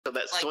So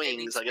that Like,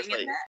 swings. I guess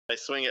they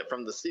swing it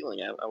from the ceiling.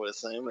 I would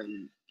assume, and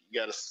you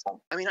got to.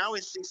 I mean, I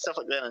always see stuff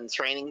like that in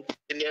training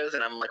videos,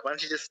 and I'm like, why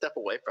don't you just step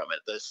away from it?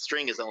 The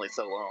string is only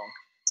so long.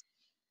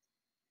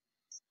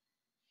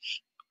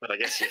 But I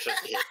guess you're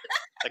supposed to hit it.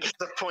 I guess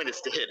the point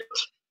is to hit it.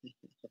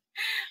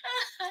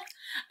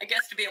 I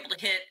guess to be able to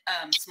hit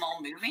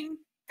small moving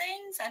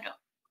things. I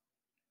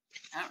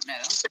don't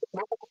know.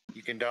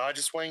 You can dodge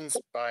a swing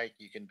spike.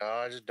 You can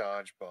dodge a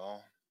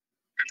dodgeball.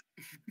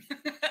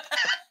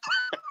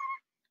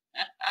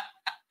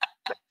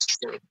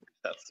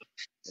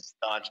 It's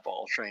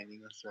dodgeball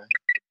training. That's right.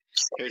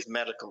 Here's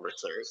medical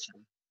research.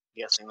 I'm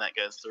guessing that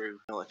goes through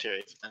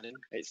military spending.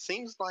 It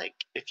seems like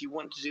if you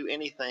want to do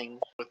anything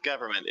with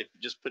government, if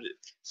you just put it,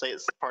 say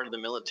it's part of the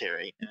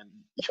military, and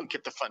you'll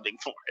get the funding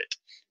for it.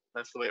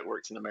 That's the way it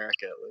works in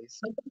America, at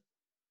least.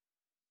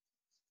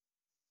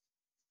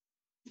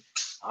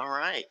 All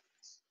right.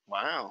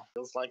 Wow.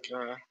 Feels like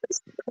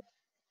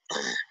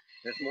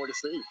there's more to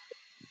see.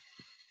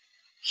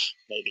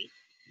 Maybe.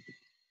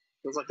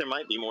 Feels like there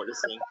might be more to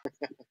see.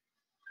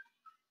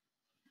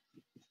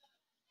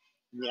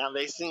 Yeah,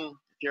 they seem,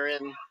 if you're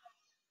in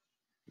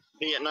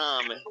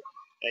Vietnam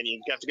and you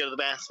have to go to the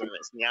bathroom,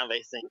 it's yeah,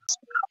 they think.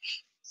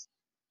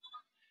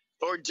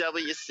 Or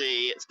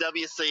WC. It's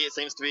WC. It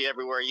seems to be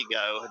everywhere you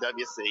go.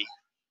 WC.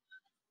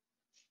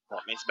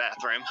 That means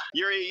bathroom.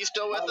 Yuri, are you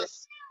still with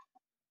us?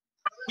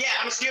 Yeah,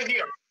 I'm still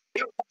here.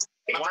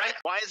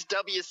 Why is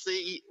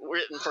WC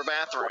written for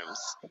bathrooms?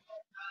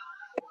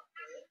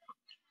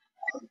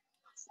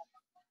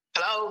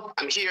 Hello,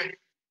 I'm here.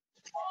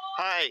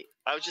 Hi,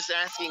 I was just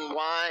asking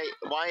why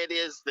it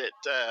is that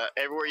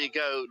everywhere you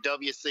go,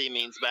 WC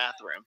means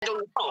bathroom.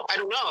 I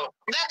don't know.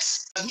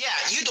 That's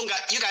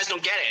you guys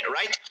don't get it,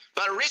 right?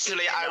 But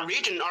recently I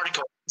read an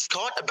article. It's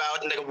called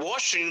about like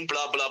washing,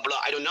 blah blah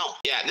blah. I don't know.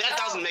 Yeah, that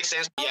doesn't make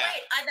sense. Oh, yeah.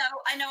 Wait,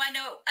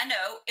 I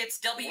know. It's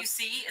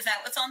WC. Is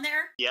that what's on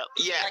there? Yep.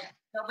 Yeah. Like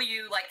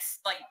W, like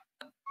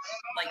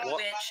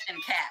witch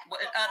and cat.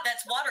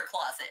 That's water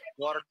closet.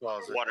 Water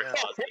closet. Water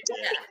closet.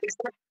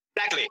 Yeah.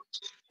 Exactly.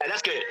 Yeah,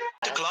 that's good.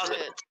 The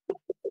closet.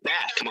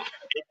 That, come on.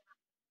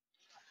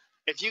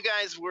 If you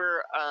guys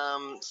were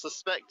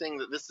suspecting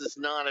that this is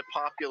not a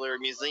popular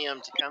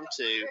museum to come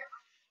to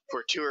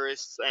for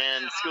tourists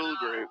and school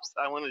groups,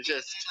 I want to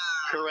just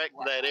correct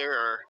that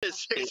error.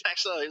 There's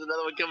actually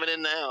another one coming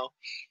in now.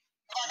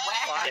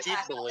 Wow. I did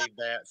believe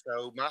that,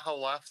 so my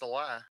whole life's a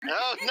lie.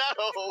 Oh, no.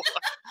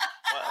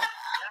 Well,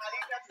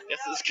 guess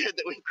it's good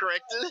that we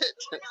corrected it.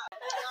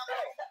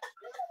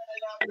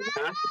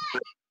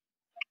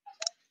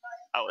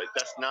 Oh,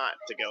 that's not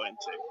to go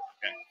into.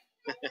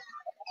 Okay.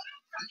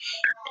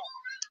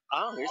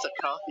 Oh, here's a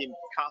coffee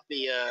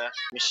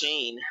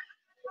machine,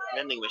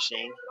 vending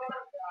machine.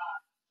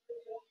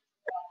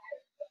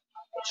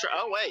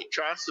 Oh wait,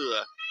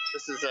 Trasua.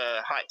 This is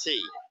a hot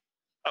tea.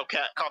 Okay,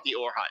 coffee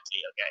or hot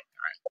tea. Okay,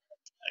 all right,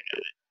 I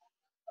got it.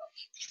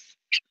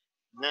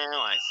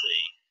 Now I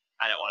see.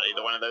 I don't want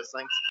either one of those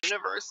things.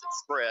 Universe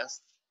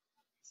Express.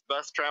 This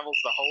bus travels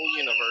the whole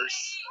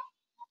universe.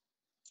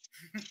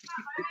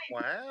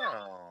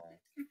 Wow.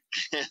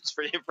 It's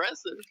pretty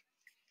impressive.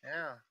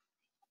 Yeah.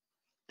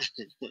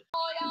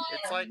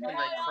 It's like when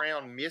they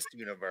crown Miss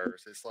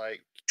Universe. It's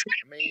like,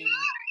 I mean,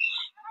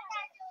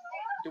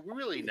 do we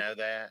really know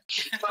that?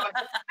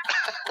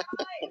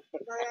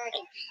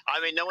 I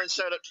mean, no one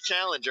showed up to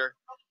challenge her.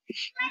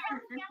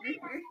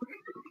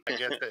 I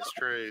guess that's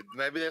true.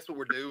 Maybe that's what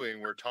we're doing.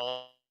 We're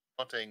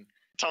taunting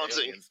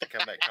aliens to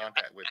come make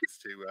contact with us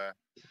to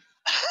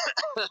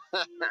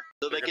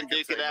so they can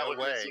duke it out with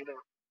us.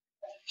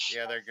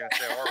 Yeah, they're going to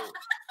say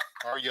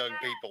our young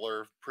people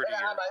are prettier.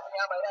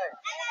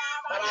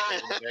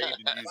 They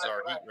even use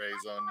our heat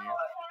rays on you.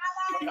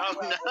 Oh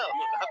no, not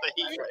the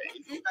heat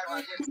rays.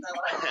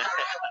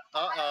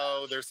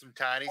 Uh-oh, there's some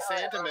tiny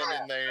Santa men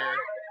in there.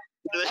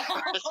 There's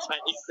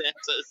tiny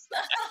Santas. Look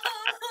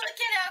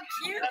at how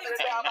cute he is.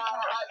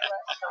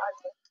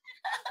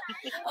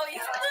 Oh, he's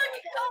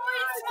looking. Oh,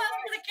 he smiled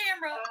for the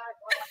camera.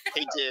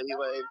 He did, he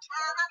waved.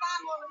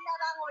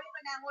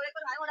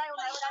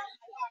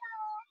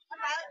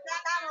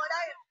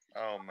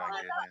 Oh my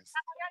goodness.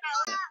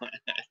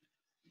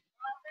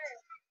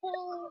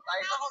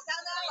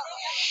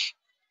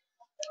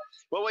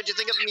 Well, what'd you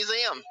think of the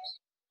museum?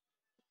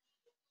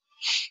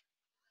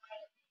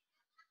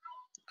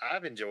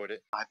 I've enjoyed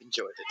it. I've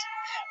enjoyed it.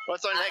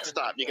 What's our next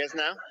stop? You guys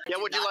know? Yeah,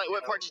 what'd you like?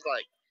 What part did you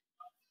like?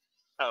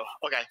 Oh,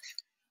 okay.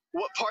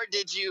 What part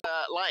did you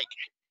like?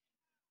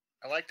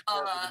 I like the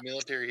part with the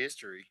military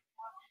history.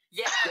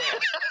 Yeah.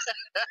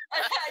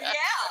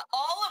 Yeah,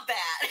 all of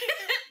that.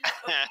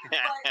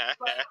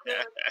 but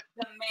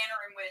the manner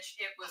in which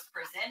it was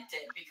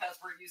presented, because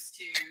we're used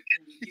to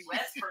the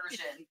U.S.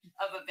 version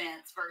of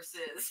events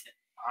versus.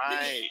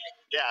 Right.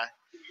 Yeah.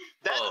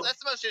 That's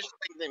the most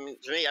interesting thing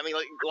to me. I mean,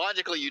 like,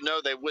 logically, you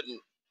know, they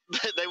wouldn't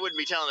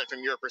be telling it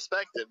from your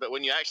perspective, but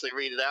when you actually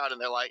read it out and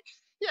they're like,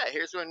 yeah,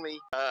 here's when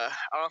we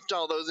offed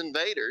all those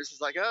invaders.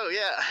 It's like, oh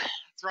yeah,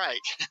 that's right.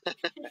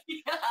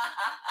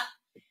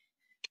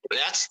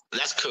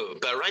 That's cool.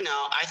 But right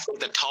now, I think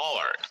the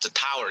tower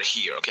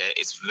here, okay,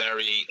 is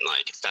very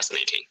like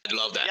fascinating. I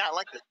love that. Yeah, I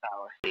like this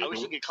tower. I wish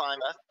you could climb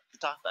up to the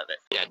top of it.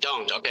 Yeah,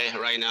 don't. Okay,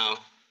 right now,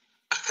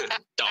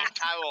 don't.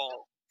 I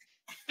won't.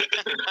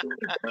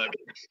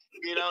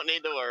 You don't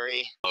need to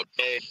worry.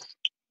 Okay.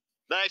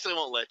 They actually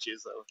won't let you,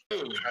 so.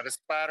 Try to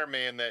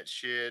Spider-Man that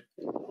shit.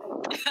 I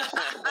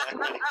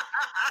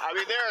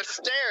mean, there are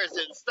stairs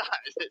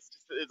inside.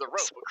 It's a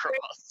rope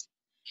across.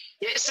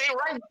 Yeah, see,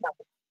 right now,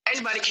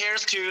 anybody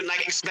cares to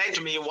like explain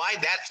to me why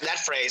that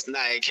phrase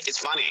like it's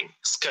funny?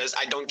 Because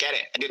I don't get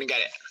it. I didn't get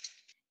it.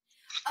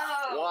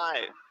 Oh.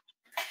 Why?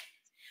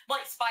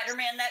 Like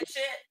Spider-Man, that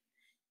shit.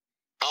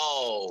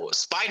 Oh,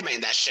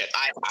 Spider-Man, that shit.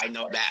 I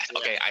know that.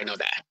 Okay, I know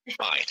that.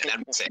 Right, that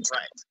makes sense.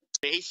 Right.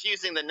 He's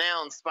using the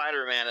noun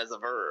Spider-Man as a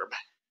verb.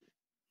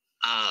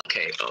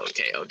 Okay.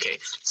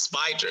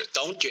 Spider,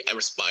 don't you ever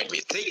spider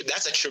me. See,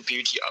 that's a true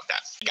beauty of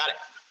that. Got it.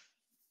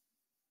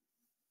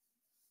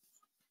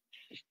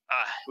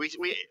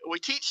 We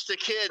teach the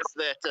kids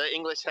that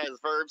English has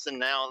verbs and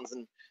nouns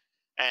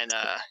and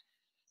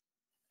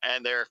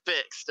they're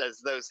fixed as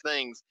those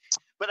things.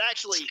 But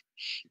actually,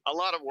 a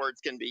lot of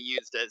words can be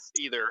used as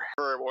either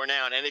verb or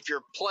noun. And if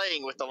you're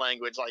playing with the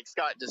language like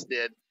Scott just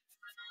did,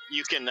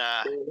 you can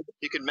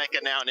make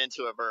a noun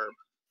into a verb,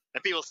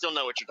 and people still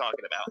know what you're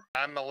talking about.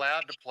 I'm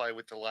allowed to play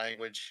with the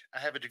language. I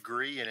have a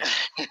degree in it.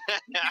 I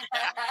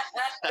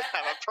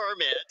have a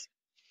permit.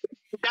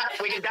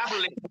 We can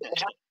definitely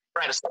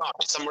try to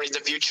start somewhere in the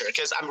future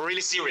because I'm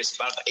really serious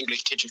about the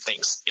English teaching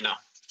things. You know.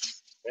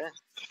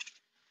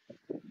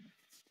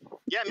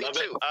 Yeah, me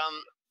too.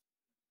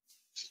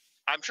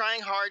 I'm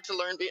trying hard to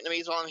learn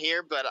Vietnamese while I'm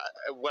here, but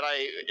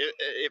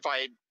if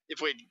I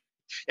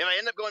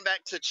end up going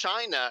back to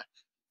China,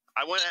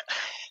 I want to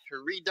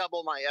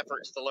redouble my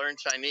efforts to learn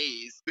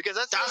Chinese because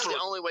that's really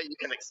the only way you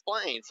can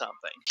explain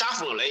something.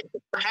 Definitely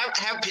have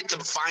the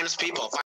finest people.